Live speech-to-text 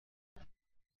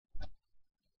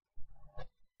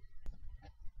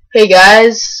Hey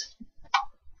guys,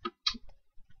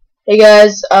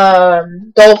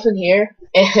 Dolphin here,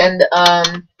 and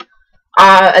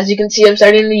as you can see, I'm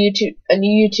starting a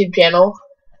new YouTube channel,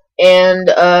 and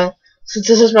since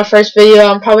this is my first video,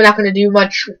 I'm probably not going to do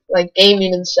much like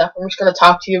gaming and stuff. I'm just going to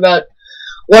talk to you about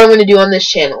what I'm going to do on this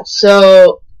channel.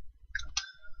 So,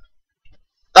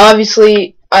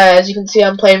 obviously, as you can see,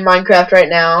 I'm playing Minecraft right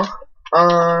now.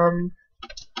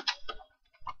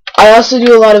 I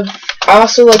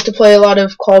also like to play a lot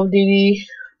of Call of Duty.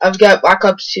 I've got Black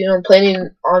Ops 2. I'm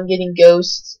planning on getting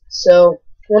Ghosts. So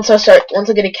once I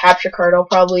get a capture card, I'll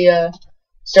probably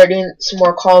start doing some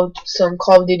Call of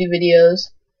Duty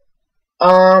videos.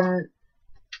 I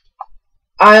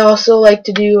also like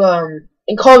to do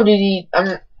in Call of Duty.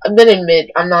 I'm gonna admit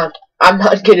I'm not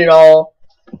good at all.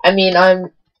 I mean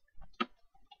I'm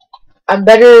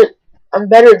better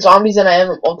at zombies than I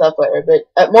am at multiplayer, but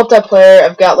at multiplayer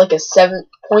I've got like a 7.7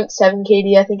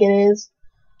 KD, I think it is.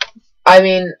 I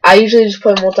mean, I usually just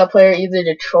play multiplayer either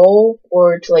to troll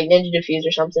or to like ninja defuse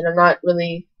or something. I'm not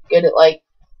really good at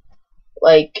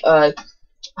I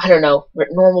don't know,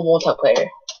 normal multiplayer.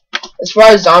 As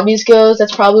far as zombies goes,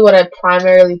 that's probably what I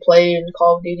primarily play in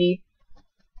Call of Duty.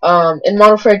 In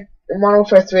Modern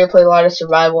Warfare 3, I played a lot of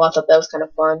survival. I thought that was kind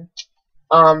of fun.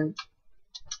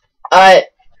 But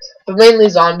mainly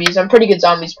zombies. I'm a pretty good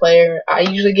zombies player. I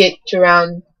usually get to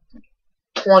around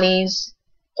 20s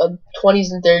and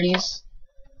 30s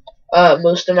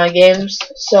most of my games.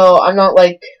 So I'm not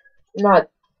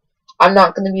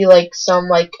gonna be like some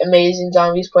like amazing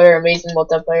zombies player, amazing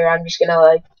multiplayer. I'm just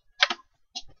gonna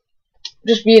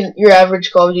just be your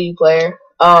average Call of Duty player.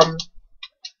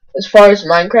 As far as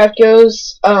Minecraft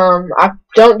goes, I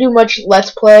don't do much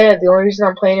Let's Play. The only reason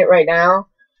I'm playing it right now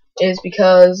is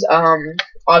because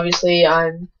obviously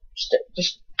I'm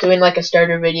just doing like a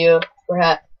starter video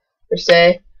per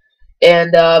se,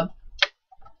 and I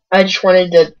just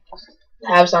wanted to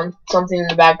have something in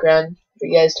the background for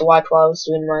you guys to watch while I was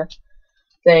doing my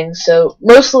thing. So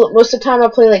most of the time I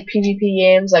play like PvP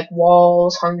games like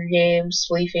Walls, Hunger Games,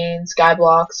 Spleefing,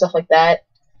 Skyblock, stuff like that.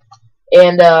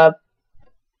 And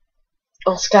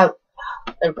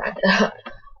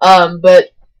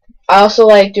but I also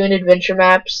like doing adventure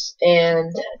maps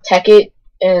and Tekkit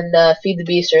and Feed the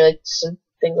Beast, or like some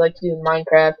things I like to do in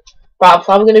Minecraft.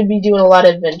 Probably gonna be doing a lot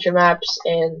of adventure maps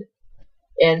and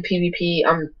PvP.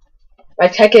 My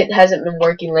Tekkit hasn't been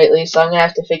working lately, so I'm gonna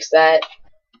have to fix that.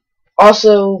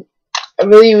 Also, I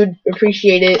really would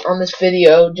appreciate it on this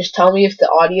video. Just tell me if the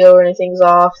audio or anything's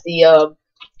off.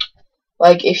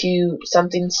 Like if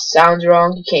something sounds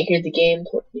wrong, you can't hear the game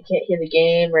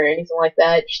or anything like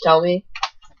that. Just tell me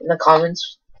in the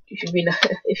comments if you'd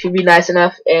be nice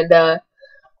enough.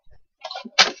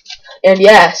 And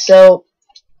yeah, so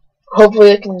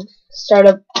hopefully I can start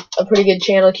up a pretty good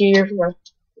channel here for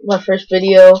my first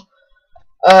video.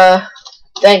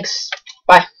 Thanks.